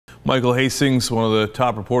Michael Hastings, one of the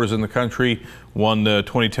top reporters in the country, won the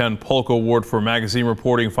 2010 Polk Award for magazine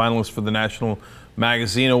reporting, finalist for the National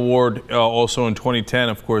Magazine Award. Also in 2010,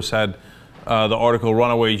 of course, had the article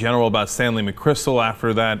Runaway General about Stanley McChrystal.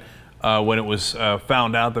 After that, when it was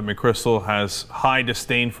found out that McChrystal has high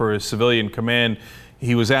disdain for his civilian command,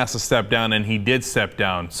 he was asked to step down, and he did step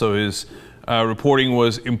down. So his reporting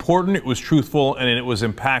was important, it was truthful, and it was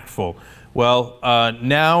impactful. Well,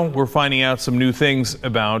 now we're finding out some new things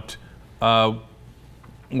about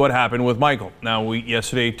what happened with Michael. Now, we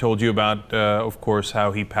yesterday told you about, of course,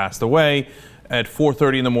 how he passed away at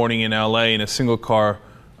 4:30 in the morning in LA in a single car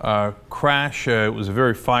crash. It was a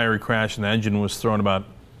very fiery crash, and the engine was thrown about,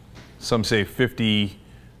 some say 50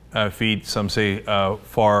 feet, some say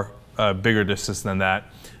far bigger distance than that.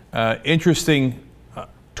 Interesting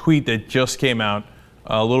tweet that just came out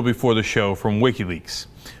a little before the show from WikiLeaks.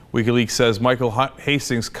 WikiLeaks says Michael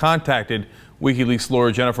Hastings contacted WikiLeaks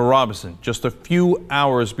lawyer Jennifer Robinson just a few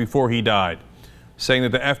hours before he died, saying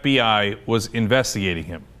that the FBI was investigating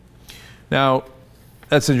him. Now,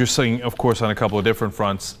 that's interesting, of course, on a couple of different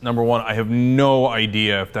fronts. Number one, I have no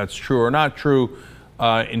idea if that's true or not true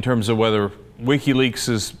in terms of whether WikiLeaks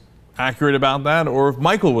is accurate about that or if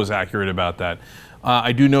Michael was accurate about that.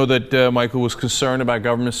 I do know that Michael was concerned about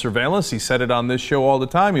government surveillance. He said it on this show all the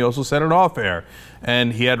time. He also said it off air.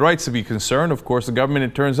 And he had rights to be concerned. Of course, the government,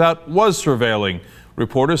 it turns out, was surveilling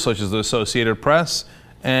reporters such as the Associated Press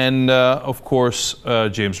and, of course,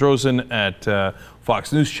 James Rosen at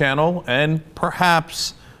Fox News Channel and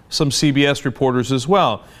perhaps some CBS reporters as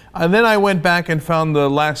well. And then I went back and found the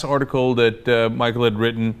last article that Michael had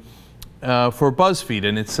written for BuzzFeed.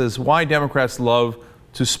 And it says, "Why Democrats Love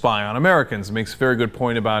to Spy on Americans." It makes a very good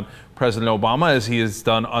point about President Obama, as he has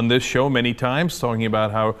done on this show many times, talking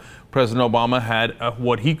about how President Obama had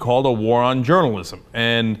what he called a war on journalism.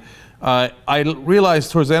 And I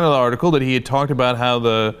realized towards the end of the article that he had talked about how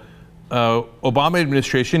the Obama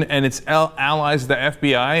administration and its allies, the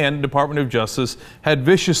FBI and Department of Justice, had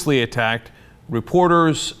viciously attacked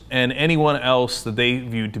reporters and anyone else that they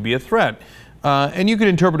viewed to be a threat. And you can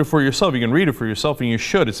interpret it for yourself. You can read it for yourself, and you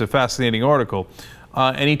should. It's a fascinating article.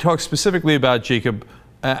 And he talks specifically about Jacob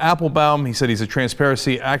Appelbaum. He said he's a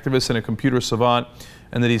transparency activist and a computer savant,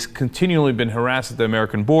 and that he's continually been harassed at the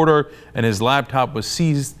American border, and his laptop was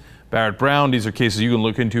seized. Barrett Brown, these are cases you can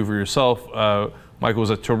look into for yourself. Michael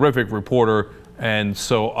was a terrific reporter, and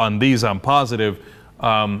so on these I'm positive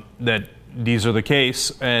that these are the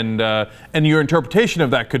case, and your interpretation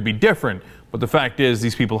of that could be different. But the fact is,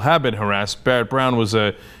 these people have been harassed. Barrett Brown was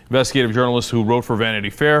an investigative journalist who wrote for Vanity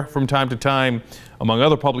Fair from time to time, among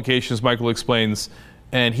other publications, Michael explains.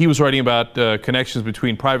 And he was writing about connections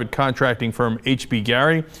between private contracting firm H.B.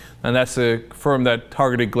 Gary, and that's a firm that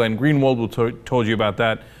targeted Glenn Greenwald. We told you about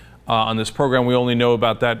that on this program. We only know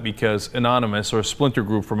about that because Anonymous, or a splinter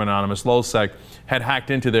group from Anonymous, LulzSec, had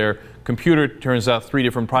hacked into their computer. It turns out 3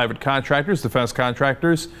 different private contractors, defense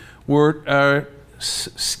contractors, were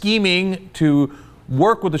scheming to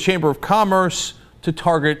work with the Chamber of Commerce to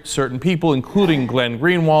target certain people, including Glenn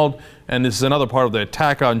Greenwald. And this is another part of the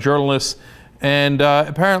attack on journalists. And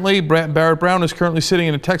apparently, Barrett Brown is currently sitting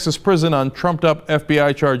in a Texas prison on trumped-up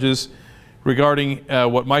FBI charges regarding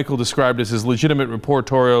what Michael described as his legitimate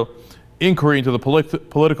reportorial inquiry into the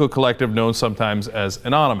political collective known sometimes as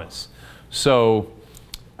Anonymous. So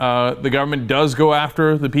the government does go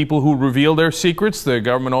after the people who reveal their secrets. The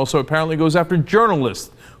government also apparently goes after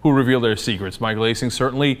journalists who reveal their secrets. Michael Hastings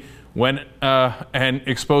certainly went and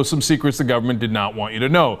exposed some secrets the government did not want you to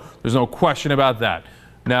know. There's no question about that.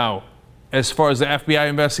 Now, as far as the FBI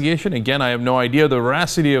investigation, again, I have no idea the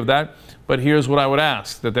veracity of that, but here's what I would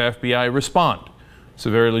ask, that the FBI respond. It's a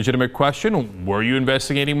very legitimate question. Were you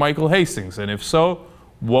investigating Michael Hastings? And if so,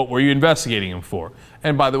 what were you investigating him for?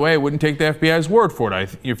 And by the way, I wouldn't take the FBI's word for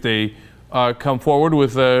it. If they come forward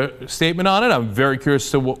with a statement on it, I'm very curious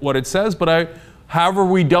to what it says, but however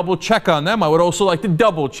we double check on them, I would also like to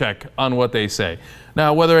double check on what they say.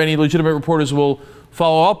 Now, whether any legitimate reporters will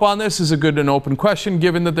follow up on this is a good and open question,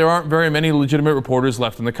 given that there aren't very many legitimate reporters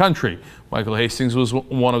left in the country. Michael Hastings was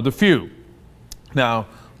one of the few. Now,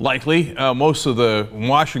 likely, most of the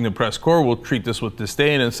Washington press corps will treat this with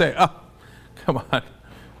disdain and say, oh, come on,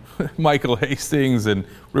 Michael Hastings, and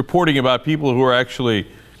reporting about people who are actually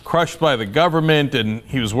crushed by the government, and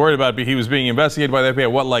he was worried about he was being investigated by the FBI.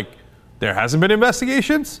 What, like, there hasn't been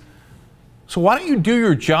investigations? So why don't you do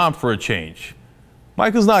your job for a change?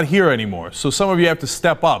 Michael's not here anymore, so some of you have to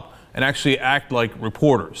step up and actually act like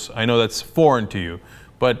reporters. I know that's foreign to you,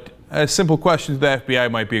 but a simple question to the FBI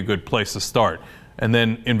might be a good place to start, and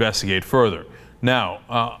then investigate further.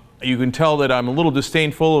 Now, you can tell that I'm a little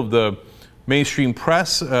disdainful of the mainstream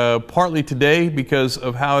press, partly today because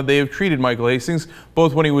of how they have treated Michael Hastings,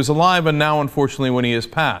 both when he was alive and now, unfortunately, when he has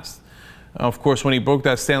passed. Of course, when he broke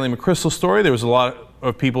that Stanley McChrystal story, there was a lot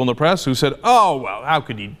of people in the press who said, oh, well, how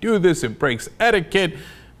could he do this? It breaks etiquette.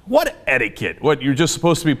 What etiquette? What, you're just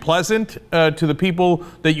supposed to be pleasant to the people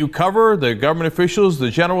that you cover, the government officials,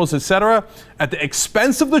 the generals, etc., at the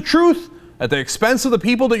expense of the truth, at the expense of the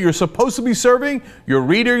people that you're supposed to be serving, your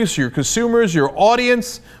readers, your consumers, your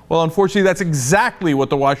audience? Well, unfortunately, that's exactly what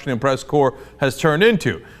the Washington Press Corps has turned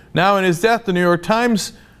into. Now, in his death, the New York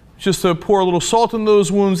Times, just to pour a little salt in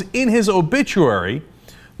those wounds, in his obituary,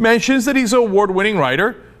 mentions that he's an award-winning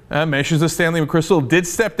writer, mentions that Stanley McChrystal did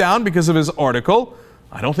step down because of his article.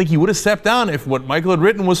 I don't think he would have stepped down if what Michael had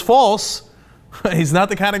written was false. He's not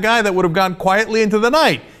the kind of guy that would have gone quietly into the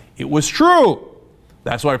night. It was true.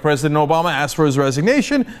 That's why President Obama asked for his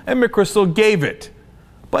resignation, and McChrystal gave it.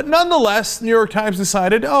 But nonetheless, New York Times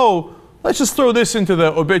decided, oh, let's just throw this into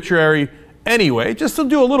the obituary anyway, just to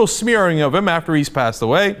do a little smearing of him after he's passed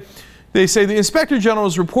away. They say the Inspector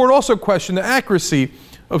General's report also questioned the accuracy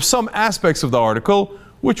of some aspects of the article,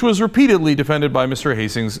 which was repeatedly defended by Mr.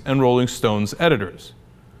 Hastings and Rolling Stone's editors.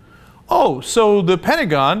 Oh, so the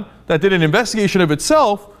Pentagon, that did an investigation of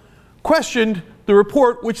itself, questioned the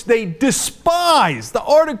report which they despised, the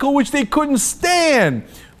article which they couldn't stand,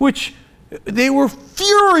 which they were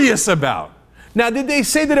furious about. Now, did they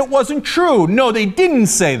say that it wasn't true? No, they didn't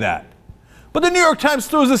say that. But the New York Times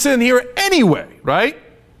throws this in here anyway, right?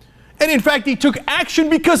 And in fact, he took action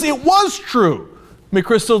because it was true.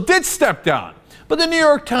 McChrystal did step down. But the New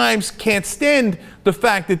York Times can't stand the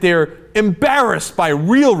fact that they're embarrassed by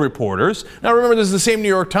real reporters. Now remember, this is the same New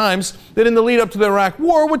York Times that in the lead up to the Iraq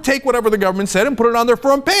War would take whatever the government said and put it on their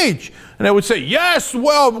front page. And they would say, yes,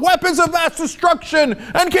 well, weapons of mass destruction.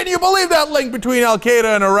 And can you believe that link between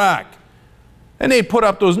Al-Qaeda and Iraq? And they put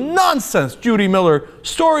up those nonsense Judy Miller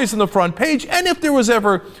stories on the front page. And if there was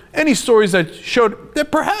ever any stories that showed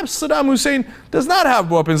that perhaps Saddam Hussein does not have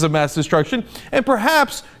weapons of mass destruction, and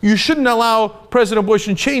perhaps you shouldn't allow President Bush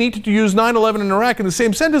and Cheney to use 9/11 in Iraq in the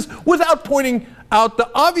same sentence without pointing out the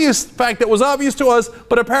obvious fact that was obvious to us,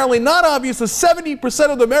 but apparently not obvious to 70%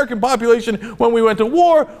 of the American population when we went to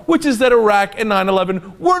war, which is that Iraq and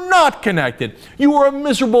 9/11 were not connected. You were a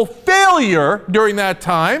miserable failure during that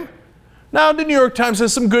time. Now, the New York Times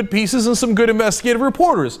has some good pieces and some good investigative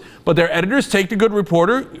reporters, but their editors take the good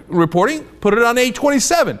reporting, put it on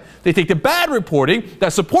A27. They take the bad reporting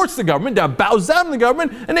that supports the government, that bows down to the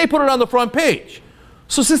government, and they put it on the front page.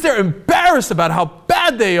 So since they're embarrassed about how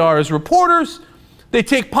bad they are as reporters, they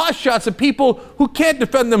take pot shots at people who can't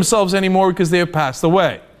defend themselves anymore because they have passed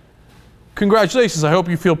away. Congratulations. I hope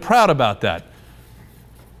you feel proud about that.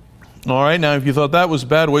 All right, now if you thought that was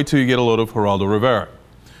bad, wait till you get a load of Geraldo Rivera.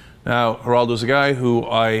 Now, Geraldo's a guy who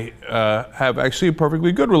I have actually a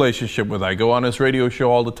perfectly good relationship with. I go on his radio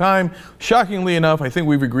show all the time. Shockingly enough, I think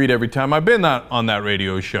we've agreed every time I've been on that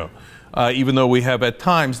radio show, even though we have at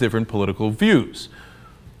times different political views.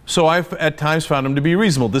 So I've at times found him to be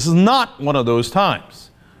reasonable. This is not one of those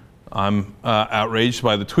times. I'm outraged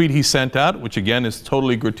by the tweet he sent out, which again is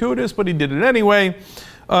totally gratuitous, but he did it anyway.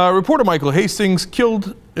 Reporter Michael Hastings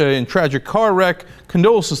killed in tragic car wreck.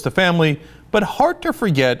 Condolences to family. But hard to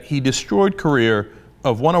forget, he destroyed career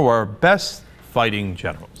of one of our best fighting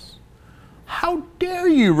generals. How dare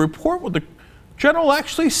you report what the general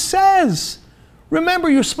actually says? Remember,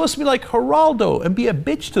 you're supposed to be like Geraldo and be a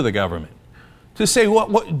bitch to the government. To say,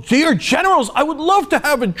 dear generals, I would love to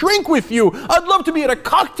have a drink with you. I'd love to be at a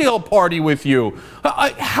cocktail party with you.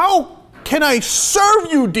 How can I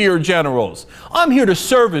serve you, dear generals? I'm here to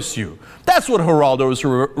service you. That's what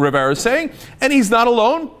Geraldo Rivera is saying, and he's not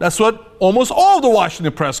alone. That's what almost all of the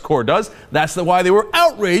Washington Press Corps does. That's why they were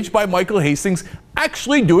outraged by Michael Hastings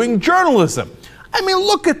actually doing journalism. I mean,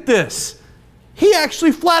 look at this. He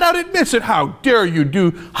actually flat out admits it. How dare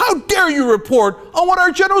you report on what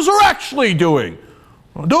our generals are actually doing?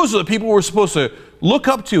 Well, those are the people we're supposed to look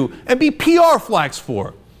up to and be PR flags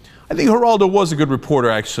for. I think Geraldo was a good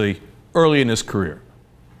reporter, actually, early in his career.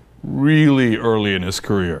 Really early in his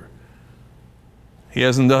career. He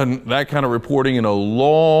hasn't done that kind of reporting in a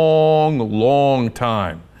long, long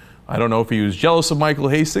time. I don't know if he was jealous of Michael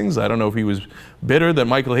Hastings. I don't know if he was bitter that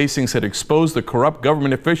Michael Hastings had exposed the corrupt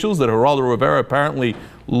government officials that Geraldo Rivera apparently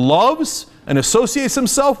loves and associates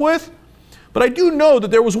himself with. But I do know that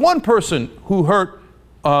there was one person who hurt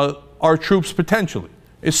our troops potentially.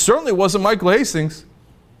 It certainly wasn't Michael Hastings.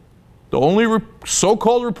 The only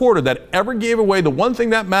so-called reporter that ever gave away the one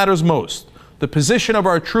thing that matters most, the position of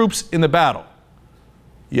our troops in the battle.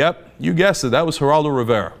 Yep, you guessed it, that was Geraldo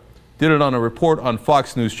Rivera. Did it on a report on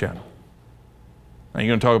Fox News Channel. Now you're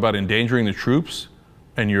going to talk about endangering the troops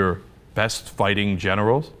and your best fighting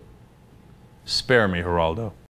generals? Spare me, Geraldo.